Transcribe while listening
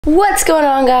What's going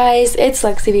on, guys? It's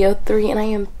LexiVee03 and I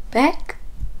am back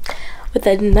with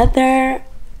another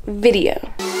video.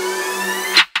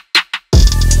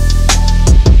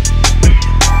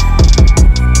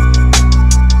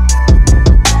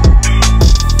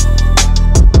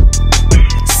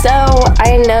 So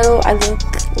I know I look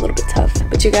a little bit tough,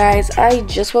 but you guys, I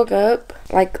just woke up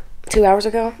like 2 hours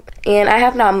ago and I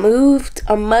have not moved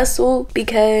a muscle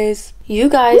because you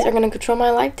guys are gonna control my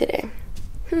life today.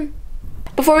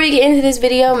 Before we get into this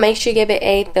video, make sure you give it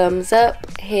a thumbs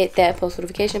up, hit that post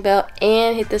notification bell,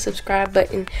 and hit the subscribe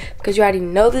button because you already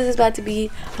know this is about to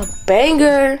be a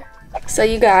banger. So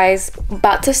you guys,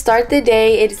 about to start the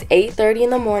day. It is 8:30 in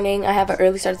the morning. I have an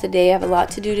early start to the day. I have a lot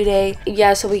to do today.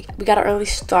 Yeah, so we got an early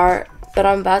start, but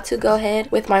I'm about to go ahead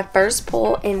with my first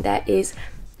poll, and that is,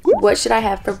 what should I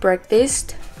have for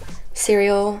breakfast?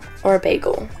 Cereal or a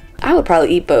bagel? I would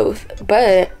probably eat both,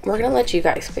 but we're gonna let you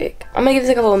guys pick. I'm gonna give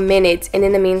this a couple of minutes, and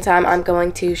in the meantime, I'm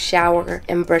going to shower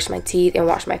and brush my teeth and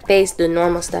wash my face, the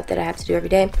normal stuff that I have to do every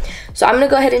day. So I'm gonna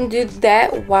go ahead and do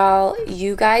that while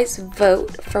you guys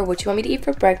vote for what you want me to eat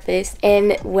for breakfast.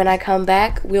 And when I come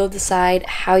back, we'll decide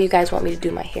how you guys want me to do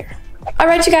my hair. All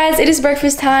right, you guys, it is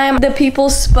breakfast time. The people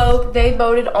spoke. They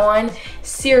voted on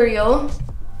cereal.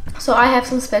 So I have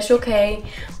some Special K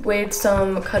with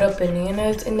some cut up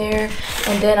bananas in there,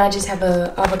 and then I just have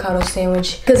a avocado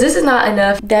sandwich because this is not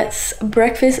enough. That's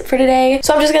breakfast for today.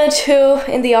 So I'm just gonna chill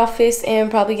in the office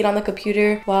and probably get on the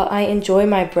computer while I enjoy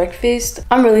my breakfast.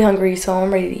 I'm really hungry, so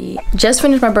I'm ready to eat. Just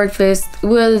finished my breakfast. It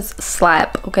was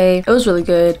slap, okay? It was really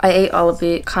good. I ate all of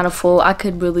it, kind of full. I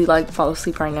could really like fall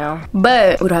asleep right now,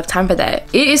 but we don't have time for that.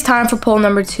 It is time for poll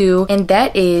number 2, and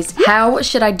that is, how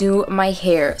should I do my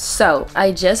hair? So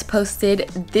I just posted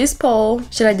this poll.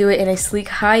 Should I do it in a sleek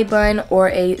high bun or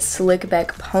a slick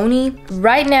back pony?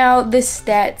 Right now the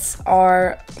stats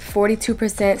are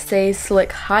 42% say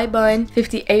slick high bun,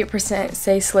 58%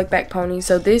 say slick back pony.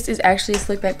 So this is actually a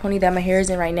slick back pony that my hair is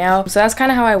in right now. So that's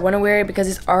kind of how I want to wear it because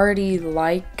it's already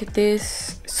like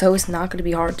this, so it's not going to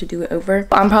be hard to do it over.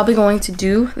 I'm probably going to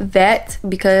do that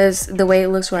because the way it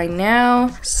looks right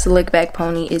now, slick back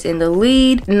pony is in the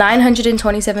lead.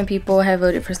 927 people have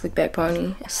voted for slick back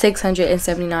pony.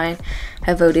 679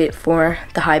 have voted for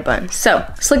the high bun. So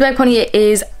slick back pony it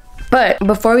is. But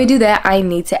before we do that, I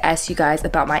need to ask you guys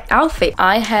about my outfit.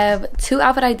 I have 2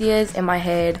 outfit ideas in my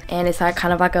head, and it's like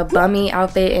kind of like a bummy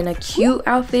outfit and a cute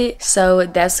outfit. So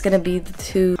that's gonna be the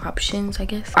 2 options, I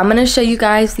guess. I'm gonna show you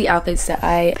guys the outfits that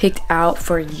I picked out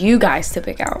for you guys to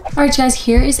pick out. All right, guys,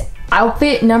 here is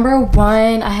outfit number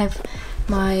 1. I have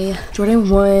my Jordan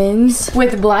 1s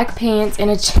with black pants and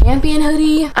a Champion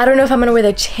hoodie. I don't know if I'm gonna wear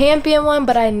the Champion one,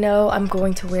 but I know I'm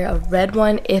going to wear a red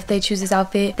one if they choose this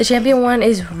outfit. The Champion one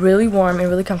is really warm and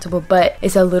really comfortable, but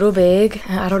it's a little big.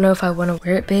 I don't know if I want to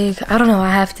wear it big. I don't know,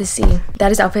 I have to see.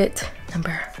 That is outfit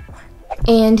number 1.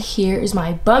 And here is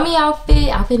my bummy outfit,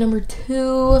 outfit number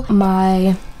 2.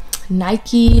 My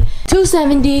Nike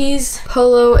 270s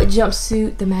polo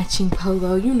jumpsuit, the matching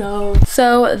polo, you know.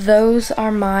 So those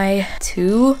are my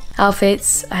 2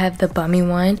 outfits. I have the bummy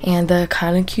one and the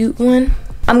kind of cute one.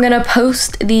 I'm gonna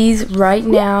post these right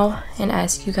now and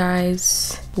ask you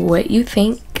guys what you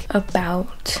think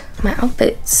about my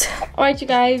outfits. All right, you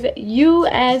guys, you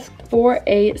asked for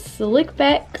a slick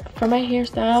back for my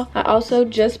hairstyle. I also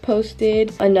just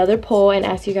posted another poll and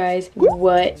asked you guys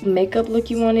what makeup look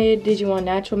you wanted. Did you want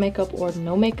natural makeup or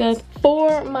no makeup?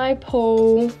 For my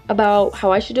poll about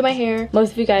how I should do my hair,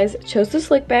 most of you guys chose the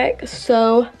slick back,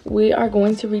 so we are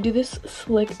going to redo this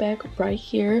slick back right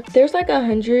here. There's like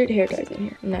 100 hair ties in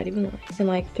here, I'm not even lying, and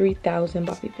like 3,000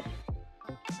 bobby pins.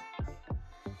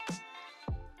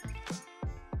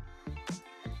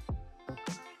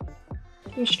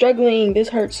 I'm struggling. This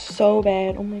hurts so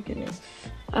bad. Oh my goodness.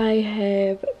 I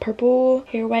have purple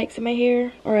hair wax in my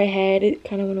hair, or I had it,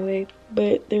 kind of went away,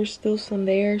 but there's still some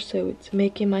there, so it's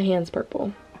making my hands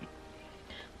purple.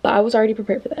 But I was already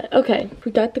prepared for that. Okay,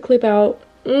 we got the clip out.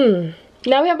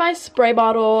 Now we have my spray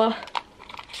bottle.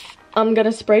 I'm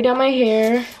gonna spray down my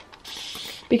hair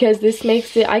because this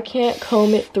makes it, I can't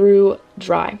comb it through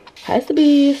dry. Has to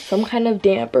be some kind of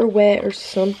damp or wet or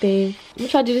something. I'm gonna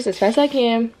try to do this as fast as I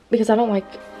can because I don't like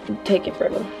taking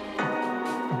forever.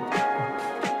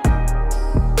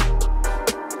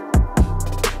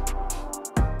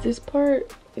 This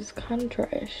part is kind of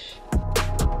trash.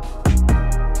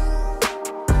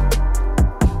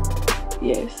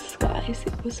 Yes, guys. guys,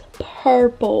 it was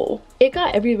purple. It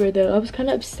got everywhere though. I was kind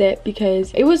of upset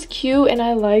because it was cute and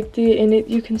I liked it, and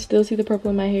you can still see the purple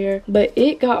in my hair, but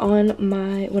it got on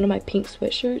one of my pink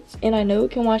sweatshirts, and I know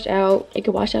it can wash out. It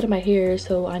can wash out of my hair,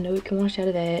 so I know it can wash out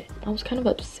of that. I was kind of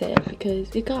upset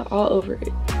because it got all over it.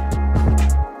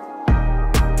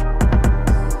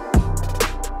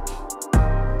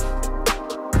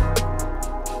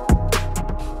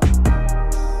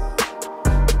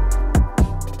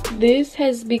 This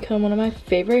has become one of my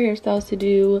favorite hairstyles to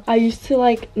do. I used to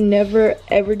like never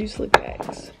ever do slick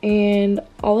backs, and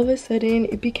all of a sudden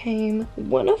it became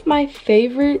one of my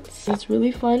favorites. It's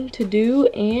really fun to do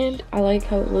and I like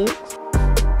how it looks.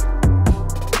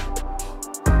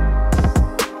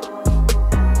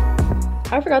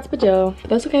 I forgot to put gel,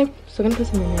 but that's okay. Still gonna put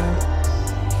some in now.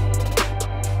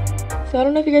 So I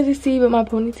don't know if you guys can see, but my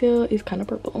ponytail is kind of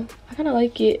purple. I kind of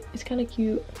like it. It's kind of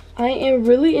cute. I am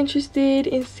really interested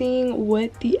in seeing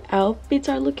what the outfits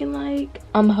are looking like.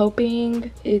 I'm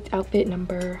hoping it's outfit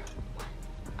number 1.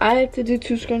 I have to do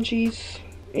 2 scrunchies.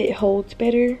 It holds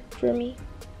better for me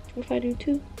if I do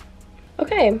 2.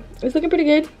 Okay, it's looking pretty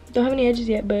good. Don't have any edges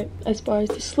yet, but as far as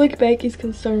the slick back is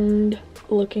concerned,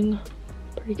 looking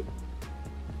pretty good.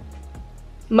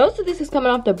 Most of this is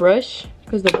coming off the brush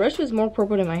because the brush was more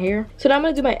purple than my hair. So now I'm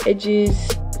gonna do my edges.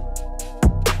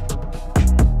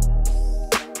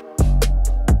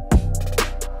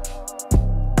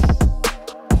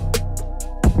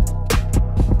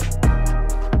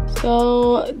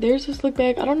 So there's a slick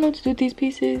back. I don't know what to do with these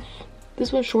pieces.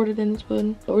 This one's shorter than this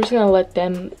one, but we're just gonna let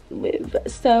them live.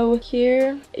 So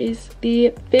here is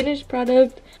the finished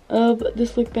product of the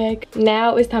slick back.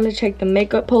 Now it's time to check the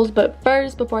makeup pulls, but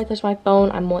first, before I touch my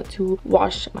phone, I want to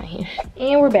wash my hands.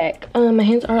 And we're back. My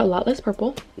hands are a lot less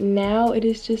purple. Now it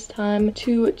is just time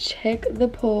to check the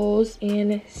pulls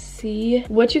and see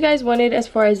what you guys wanted as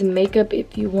far as makeup,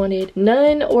 if you wanted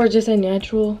none or just a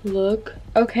natural look.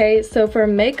 Okay, so for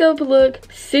makeup look,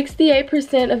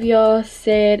 68% of y'all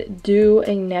said do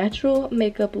a natural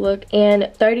makeup look and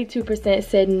 32%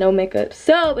 said no makeup.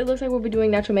 So it looks like we'll be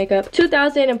doing natural makeup.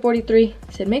 2,043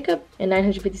 said makeup and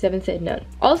 957 said none.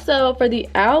 Also for the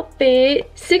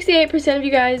outfit, 68% of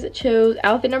you guys chose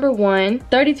outfit number 1.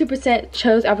 32%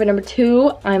 chose outfit number 2.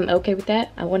 I'm okay with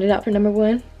that. I wanted outfit number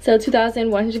 1. So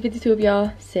 2,152 of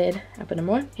y'all said outfit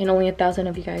number 1, and only 1,000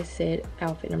 of you guys said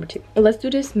outfit number 2. Let's do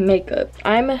this makeup.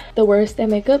 I'm the worst at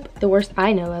makeup, the worst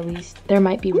I know at least. There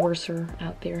might be worser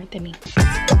out there than me.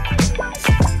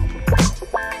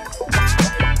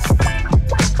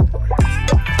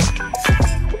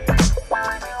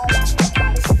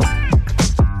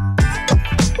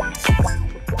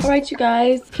 Alright you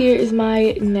guys, here is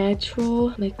my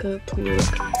natural makeup look.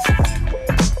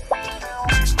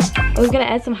 I was gonna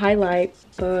add some highlight,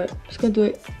 but I'm just gonna do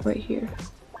it right here.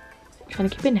 Trying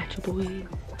to keep it natural, boys.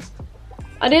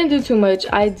 I didn't do too much.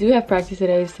 I do have practice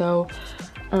today, so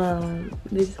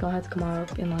this is gonna have to come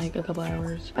off in like a couple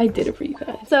hours. I did it for you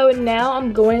guys. So now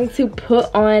I'm going to put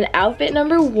on outfit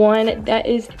number 1. That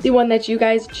is the one that you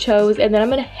guys chose, and then I'm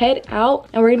gonna head out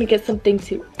and we're gonna get something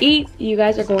to eat. You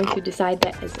guys are going to decide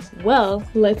that as well.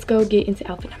 Let's go get into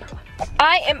outfit number 1.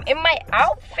 I am in my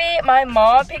outfit. My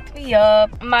mom picked me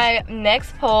up. My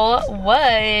next poll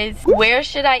was, where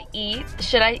should I eat?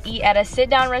 Should I eat at a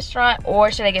sit-down restaurant or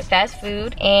should I get fast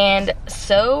food? And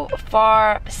so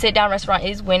far, sit-down restaurant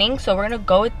is winning, so we're gonna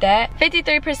go with that.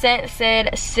 53%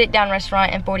 said sit-down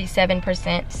restaurant and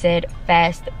 47% said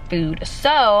fast food.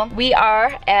 So we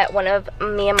are at one of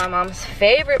me and my mom's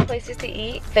favorite places to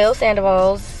eat, Phil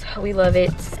Sandoval's. We love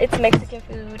it. It's Mexican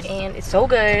food and it's so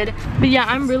good. But yeah,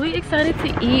 I'm really excited to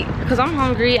eat because I'm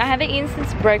hungry. I haven't eaten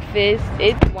since breakfast.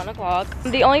 It's 1 o'clock.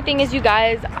 The only thing is, you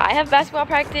guys, I have basketball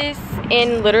practice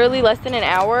in literally less than an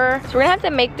hour. So we're gonna have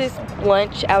to make this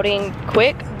lunch outing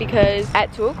quick because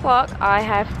at 2 o'clock I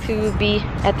have to be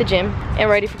at the gym and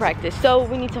ready for practice. So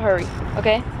we need to hurry,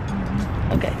 okay?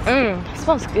 Okay.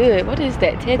 Smells good. What is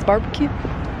that? Ted's barbecue?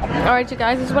 All right, you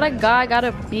guys, this is what I got. I got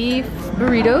a beef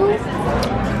burrito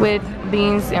with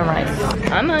beans and rice.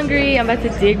 I'm hungry. I'm about to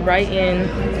dig right in.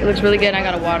 It looks really good. I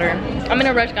got a water. I'm in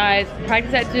a rush, guys.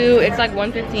 Practice at 2. It's like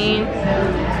 1:15.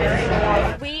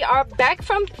 We are back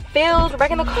from Phil's. We're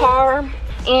back in the car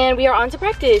and we are on to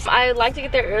practice. I like to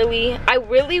get there early. I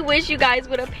really wish you guys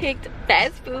would have picked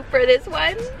fast food for this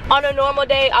one. On a normal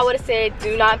day, I would have said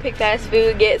do not pick fast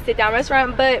food, get sit-down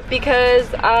restaurant, but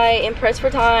because I am pressed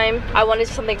for time, I wanted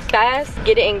something fast,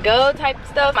 get it and go type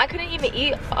stuff. I couldn't even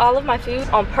eat all of my food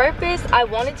on purpose. I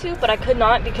wanted to, but I could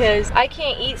not because I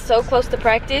can't eat so close to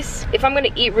practice. If I'm gonna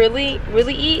eat really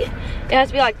eat, it has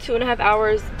to be like 2.5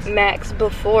 hours max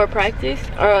before practice,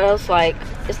 or else like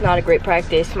it's not a great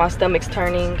practice. My stomach's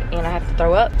turning and I have to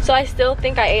throw up. So I still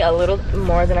think I ate a little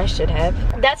more than I should have.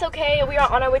 That's okay. We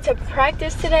are on our way to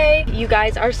practice today. You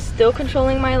guys are still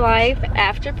controlling my life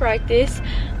after practice.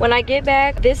 When I get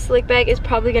back, this slick back is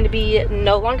probably gonna be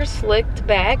no longer slicked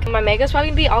back. My makeup's probably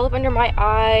gonna be all up under my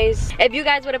eyes. If you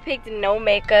guys would have picked no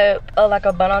makeup, like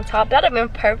a bun on top, that would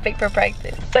have been perfect for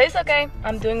practice. But it's okay.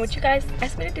 I'm doing what you guys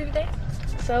asked me to do today,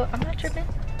 so I'm not tripping.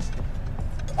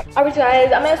 Alright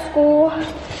guys, I'm at school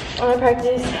on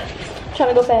practice, trying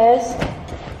to go fast,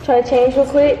 trying to change real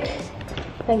quick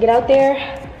and get out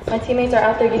there. My teammates are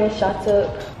out there getting shots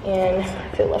up and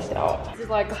I feel left out. This is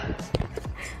like,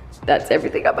 that's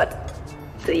everything I'm about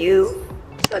to you.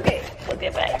 Okay, let's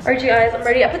get back. Alright you guys, I'm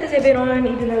ready. I put this headband on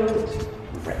even though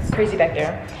it's crazy back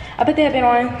there. I put the headband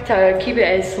on to keep it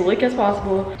as slick as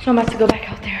possible. So I'm about to go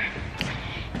back out there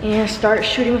and start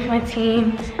shooting with my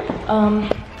team.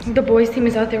 The boys team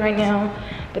is out there right now,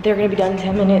 but they're gonna be done in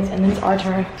 10 minutes and then it's our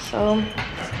turn. So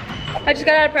I just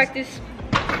got out of practice.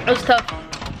 It was tough.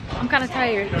 I'm kind of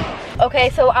tired. Okay,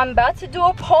 so I'm about to do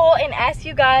a poll and ask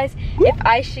you guys if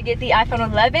I should get the iPhone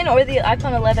 11 or the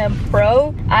iPhone 11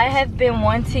 Pro. I have been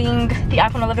wanting the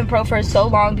iPhone 11 Pro for so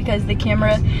long because the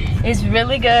camera is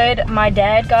really good. My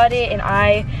dad got it and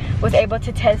I was able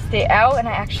to test it out and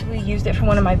I actually used it for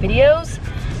one of my videos.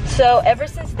 So ever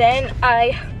since then,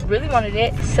 I really wanted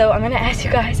it. So I'm gonna ask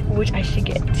you guys which I should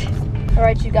get. All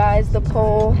right, you guys, the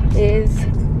poll is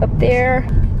up there.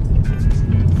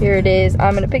 Here it is.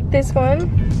 I'm gonna pick this one.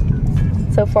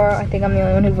 So far, I think I'm the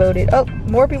only one who voted. Oh,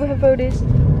 more people have voted.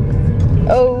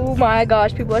 Oh my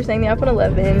gosh, people are saying the iPhone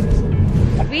 11.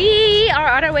 We are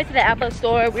on our way to the Apple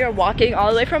store. We are walking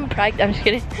all the way from practice. I'm just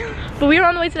kidding. But we are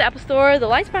on the way to the Apple store. The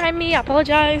light's behind me. I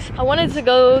apologize. I wanted to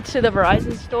go to the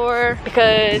Verizon store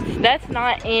because that's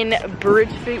not in Bridge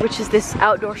Street, which is this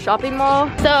outdoor shopping mall.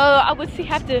 So I would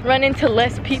have to run into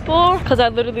less people because I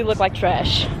literally look like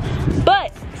trash.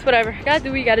 But it's whatever. Gotta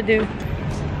do what you gotta do.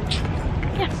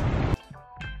 Yeah.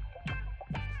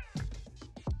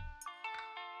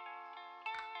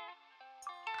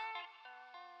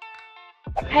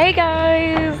 Hey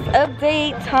guys,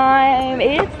 update time.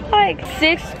 It's like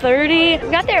 6:30. We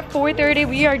got there at 4:30.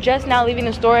 We are just now leaving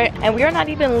the store and we are not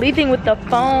even leaving with the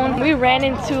phone. We ran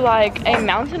into like a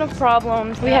mountain of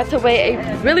problems. We had to wait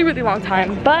a really long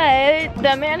time. But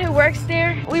the man who works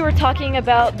there, we were talking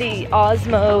about the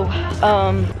Osmo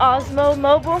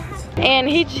Mobile, and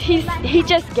he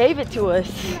just gave it to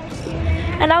us.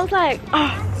 And I was like,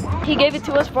 oh, he gave it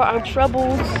to us for our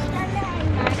troubles.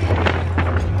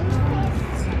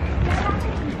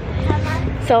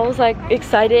 So I was like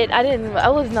excited. I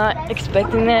was not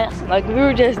expecting that. Like we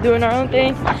were just doing our own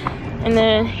thing. And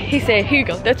then he said, here you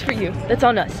go, that's for you. That's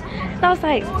on us. And I was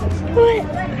like, what?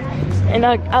 And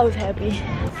I was happy.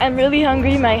 I'm really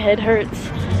hungry, my head hurts.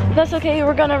 That's okay,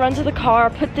 we're gonna run to the car,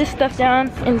 put this stuff down,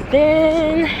 and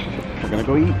then we're gonna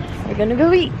go eat. We're gonna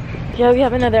go eat. Yeah, we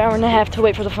have another hour and a half to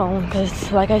wait for the phone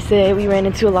because like I said, we ran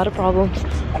into a lot of problems.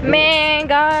 Man,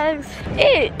 guys,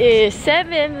 it is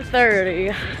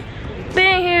 7:30.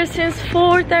 Been here since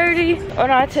 4:30.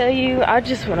 When I tell you, I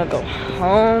just want to go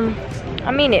home.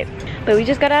 I mean it. But we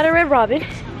just got out of Red Robin.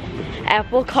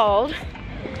 Apple called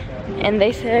and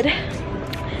they said,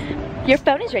 your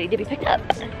phone is ready to be picked up.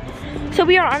 So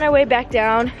we are on our way back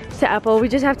down to Apple. We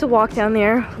just have to walk down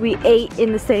there. We ate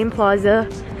in the same plaza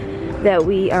that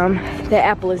that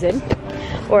Apple is in,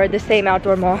 or the same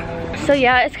outdoor mall. So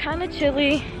yeah, it's kind of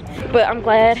chilly, but I'm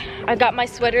glad I got my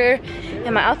sweater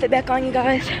and my outfit back on, you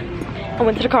guys. I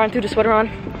went to the car and threw the sweater on,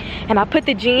 and I put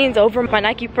the jeans over my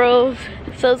Nike Pros,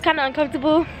 so it's kind of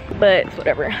uncomfortable, but it's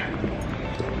whatever.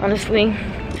 Honestly,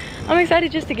 I'm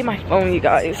excited just to get my phone, you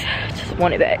guys. Just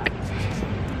want it back,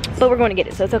 but we're going to get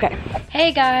it, so it's okay.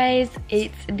 Hey guys,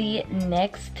 it's the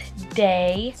next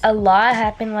day. A lot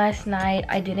happened last night.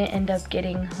 I didn't end up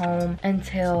getting home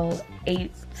until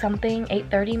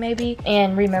 8:30 maybe.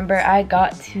 And remember, I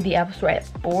got to the Apple store at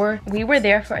 4. We were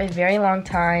there for a very long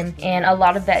time, and a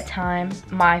lot of that time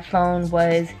my phone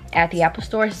was at the Apple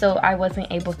store, so I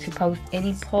wasn't able to post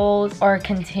any polls or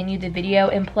continue the video.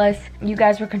 And plus, you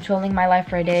guys were controlling my life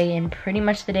for a day, and pretty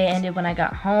much the day ended when I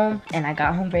got home, and I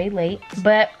got home very late.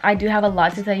 But I do have a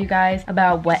lot to tell you guys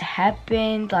about what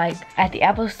happened, like at the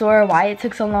Apple store, why it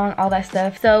took so long, all that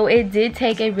stuff. So it did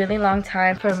take a really long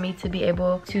time for me to be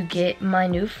able to get my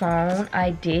new phone.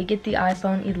 I did get the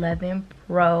iPhone 11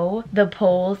 Pro. The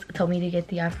polls told me to get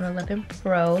the iPhone 11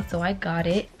 Pro, so I got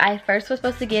it. I first was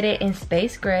supposed to get it in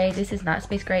space gray. This is not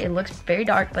space gray. It looks very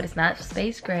dark, but it's not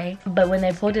space gray. But when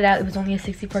they pulled it out, it was only a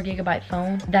 64GB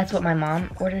phone. That's what my mom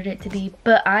ordered it to be.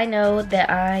 But I know that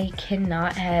I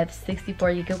cannot have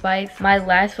 64GB. My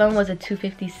last phone was a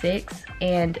 256,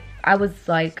 and I was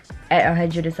like at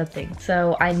 100 or something.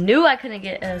 So I knew I couldn't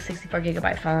get a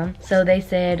 64GB phone. So they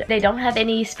said they don't have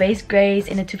any space grays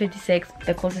in a 256.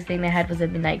 The closest thing they had was a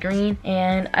midnight green.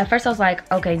 And at first I was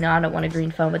like, okay, no, I don't want a green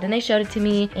phone. But then they showed it to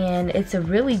me, and it's a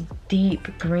really deep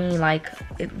green. Like,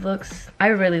 it looks, I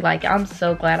really like it. I'm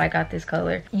so glad I got this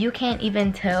color. You can't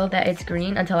even tell that it's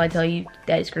green until I tell you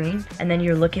that it's green. And then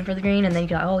you're looking for the green, and then you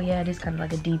go, oh yeah, it is kind of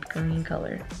like a deep green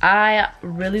color. I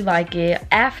really like it.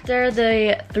 After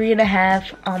the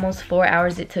 3.5, almost 4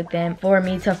 hours it took them for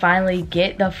me to finally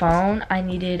get the phone, I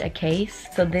needed a case.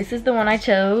 So this is the one I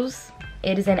chose.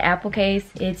 It is an Apple case.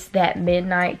 It's that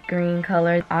midnight green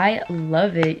color. I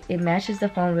love it. It matches the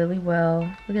phone really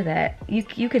well. Look at that.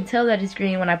 You can tell that it's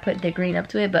green when I put the green up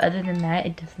to it, but other than that,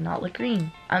 it does not look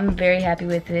green. I'm very happy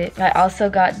with it. I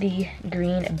also got the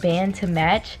green band to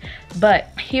match, but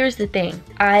here's the thing.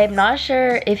 I'm not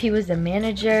sure if he was the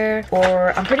manager,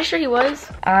 or I'm pretty sure he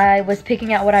was. I was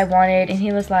picking out what I wanted, and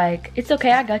he was like, it's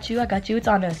okay, I got you, it's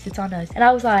on us, it's on us. And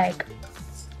I was like,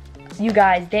 you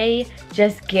guys, they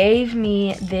just gave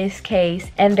me this case,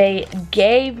 and they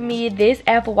gave me this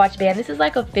Apple Watch band. This is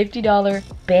like a $50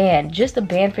 band. Just a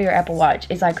band for your Apple Watch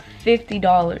is like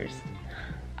 $50.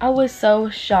 I was so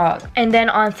shocked. And then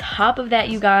on top of that,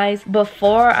 you guys,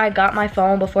 before I got my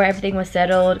phone, before everything was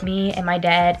settled, me and my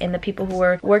dad and the people who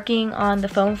were working on the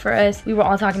phone for us, we were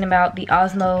all talking about the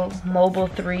Osmo Mobile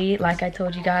 3, like I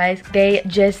told you guys. They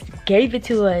just gave it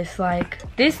to us. Like,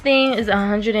 this thing is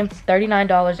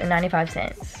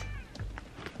 $139.95.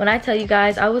 When I tell you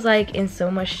guys, I was like in so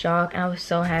much shock, and I was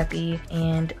so happy.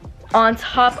 And on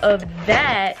top of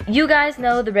that, you guys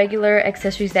know the regular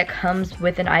accessories that comes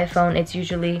with an iPhone. It's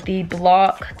usually the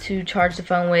block to charge the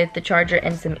phone with, the charger,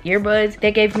 and some earbuds.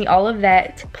 They gave me all of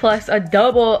that plus a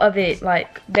double of it.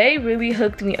 Like, they really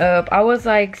hooked me up. I was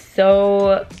like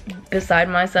so beside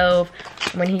myself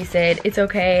when he said, it's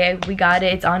okay, we got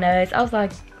it, it's on us. I was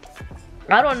like,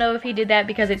 I don't know if he did that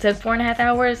because it took 4.5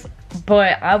 hours,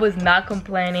 but I was not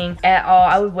complaining at all.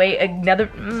 I would wait another,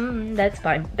 that's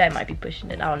fine. That might be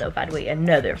pushing it. I don't know if I'd wait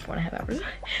another 4.5 hours.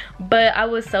 But I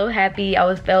was so happy.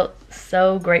 I felt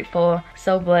so grateful,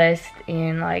 so blessed,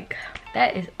 and like,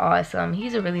 that is awesome.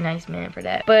 He's a really nice man for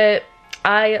that. But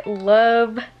I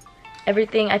love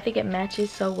everything. I think it matches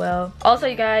so well. Also,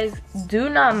 you guys, do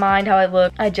not mind how I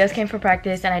look. I just came from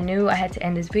practice, and I knew I had to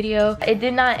end this video. It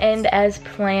did not end as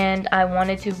planned. I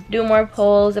wanted to do more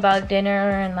polls about dinner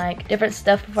and like different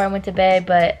stuff before I went to bed,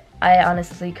 but I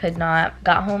honestly could not.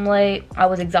 Got home late. I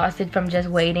was exhausted from just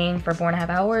waiting for 4.5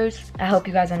 hours. I hope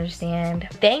you guys understand.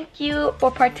 Thank you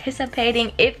for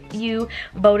participating if you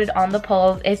voted on the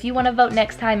polls. If you want to vote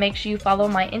next time, make sure you follow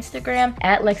my Instagram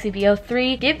at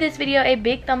LexiVee03. Give this video a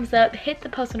big thumbs up, hit the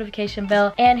post notification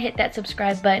bell, and hit that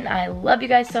subscribe button. I love you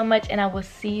guys so much, and I will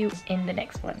see you in the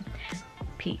next one.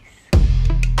 Peace.